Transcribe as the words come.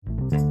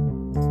Hey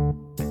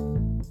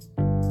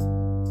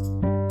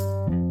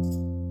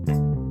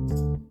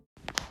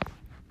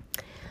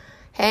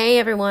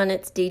everyone,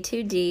 it's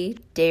D2D,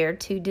 Dare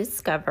to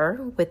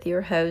Discover, with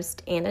your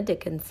host, Anna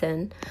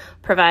Dickinson,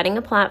 providing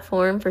a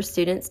platform for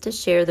students to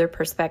share their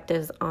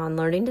perspectives on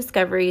learning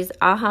discoveries,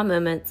 aha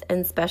moments,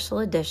 and special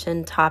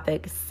edition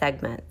topic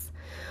segments.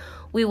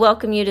 We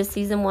welcome you to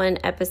Season 1,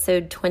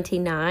 Episode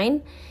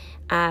 29.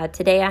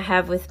 Today I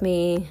have with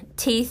me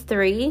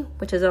T3,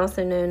 which is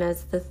also known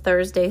as the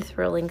Thursday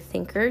Thrilling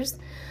Thinkers.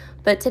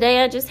 But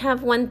today I just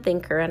have one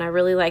thinker, and I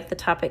really like the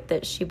topic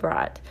that she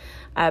brought.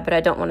 But I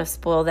don't want to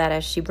spoil that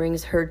as she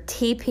brings her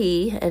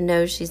TP, and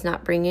no, she's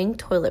not bringing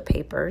toilet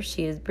paper.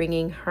 She is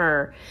bringing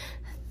her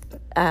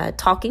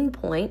talking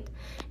point.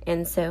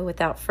 And so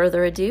without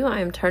further ado,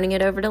 I am turning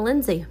it over to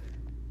Lindsay.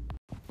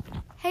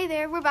 Hey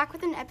there, we're back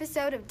with an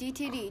episode of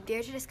D2D,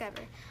 Dare to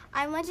Discover.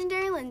 I'm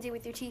Legendary Lindsay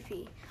with your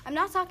TP. I'm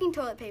not talking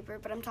toilet paper,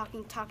 but I'm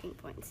talking talking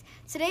points.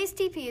 Today's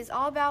TP is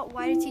all about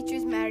why do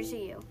teachers matter to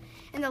you.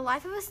 In the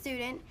life of a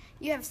student,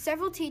 you have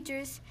several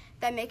teachers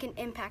that make an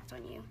impact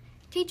on you.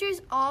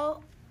 Teachers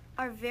all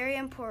are very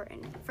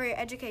important for your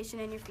education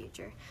and your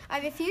future. I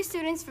have a few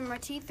students from our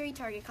T3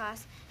 target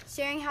class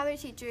sharing how their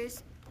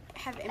teachers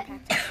have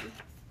impacted them.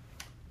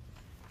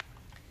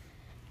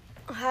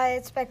 Hi,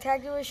 it's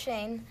Spectacular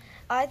Shane.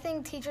 I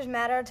think teachers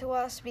matter to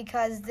us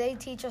because they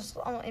teach us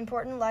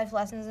important life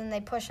lessons and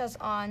they push us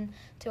on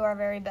to our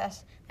very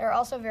best. They're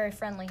also very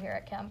friendly here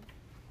at camp.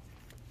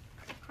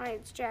 Hi,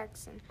 it's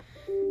Jackson.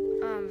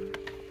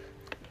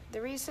 The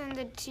reason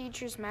that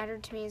teachers matter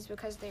to me is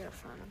because they are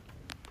fun.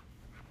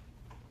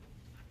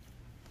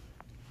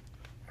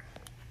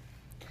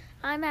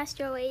 I'm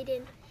Astro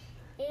Aiden,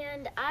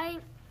 and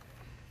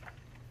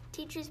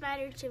teachers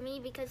matter to me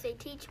because they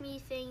teach me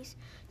things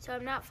so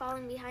I'm not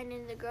falling behind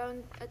in the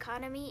growing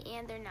economy,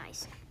 and they're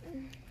nice.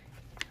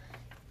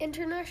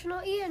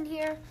 International Ian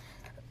here.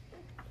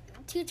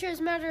 Teachers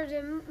matter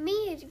to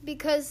me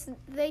because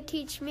they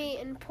teach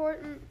me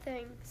important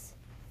things.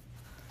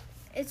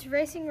 It's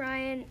Racing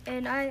Ryan,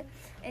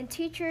 and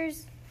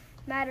teachers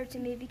matter to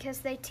me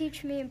because they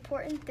teach me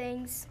important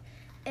things,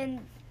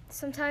 and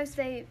sometimes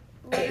they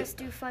let us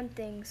do fun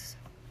things.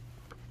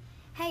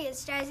 Hey,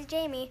 it's Jazzy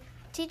Jamie.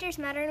 Teachers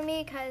matter to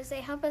me because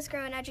they help us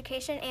grow in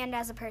education and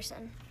as a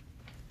person.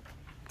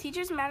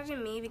 Teachers matter to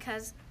me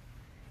because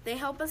they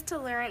help us to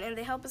learn and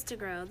they help us to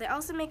grow. They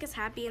also make us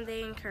happy and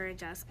they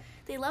encourage us.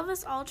 They love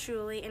us all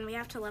truly, and we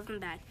have to love them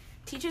back.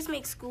 Teachers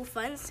make school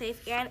fun,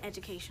 safe, and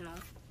educational.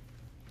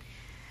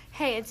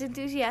 Hey, it's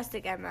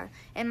Enthusiastic Emma,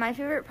 and my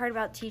favorite part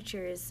about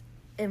teachers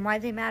and why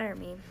they matter to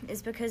me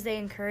is because they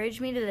encourage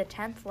me to the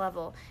 10th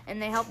level,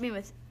 and they help me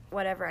with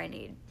whatever I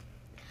need.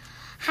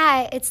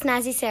 Hi, it's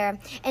Snazzy Sarah,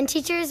 and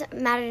teachers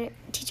matter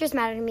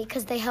to me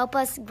because they help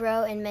us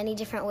grow in many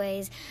different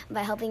ways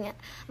by helping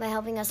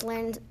us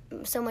learn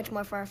so much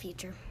more for our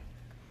future.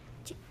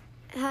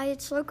 Hi,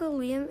 it's Local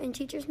Liam, and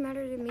teachers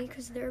matter to me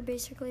because they're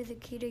basically the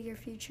key to your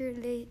future.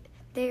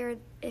 They are,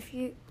 if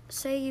you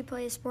say you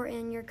play a sport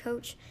and your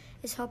coach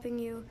is helping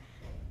you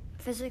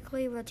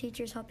physically, while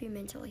teachers help you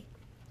mentally.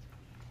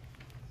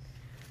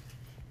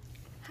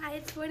 Hi,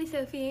 it's Woody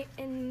Sophie,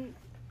 and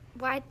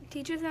why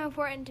teachers are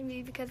important to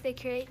me because they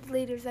create the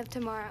leaders of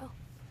tomorrow.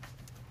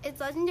 It's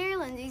Legendary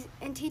Lindsay,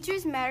 and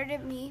teachers matter to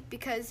me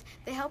because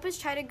they help us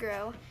try to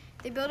grow,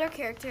 they build our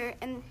character,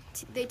 and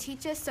they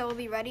teach us so we'll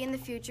be ready in the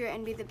future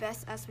and be the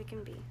best us we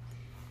can be.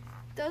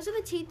 Those are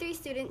the T3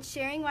 students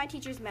sharing why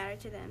teachers matter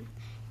to them.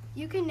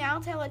 You can now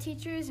tell that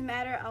teachers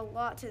matter a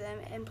lot to them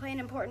and play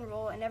an important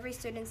role in every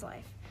student's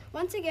life.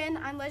 Once again,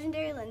 I'm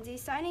Legendary Lindsay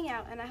signing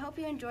out, and I hope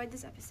you enjoyed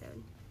this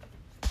episode.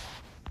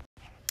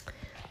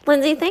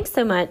 Lindsay, thanks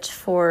so much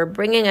for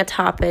bringing a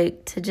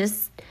topic to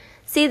just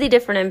see the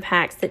different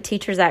impacts that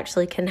teachers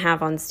actually can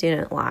have on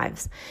student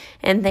lives.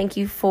 And thank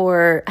you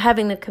for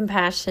having the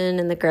compassion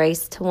and the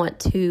grace to want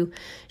to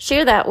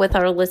share that with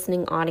our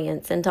listening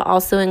audience and to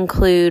also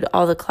include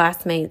all the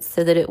classmates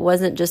so that it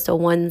wasn't just a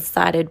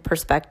one-sided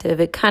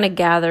perspective. It kind of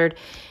gathered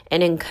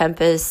and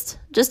encompassed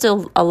just a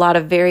lot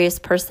of various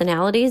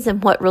personalities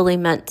and what really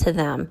meant to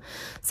them.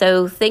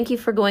 So thank you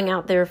for going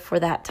out there for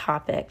that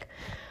topic.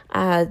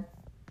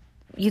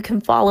 You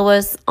can follow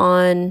us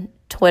on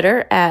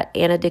Twitter at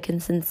Anna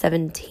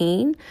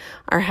Dickinson17.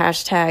 Our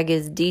hashtag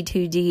is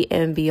D2D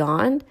and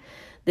beyond.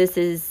 This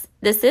is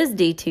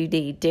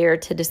D2D, Dare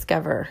to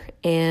Discover,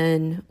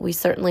 and we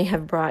certainly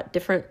have brought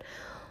different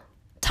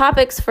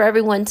topics for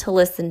everyone to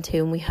listen to,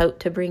 and we hope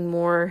to bring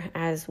more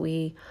as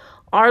we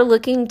are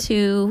looking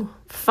to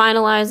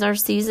finalize our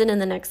season in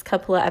the next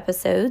couple of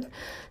episodes.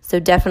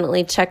 So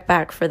definitely check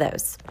back for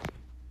those.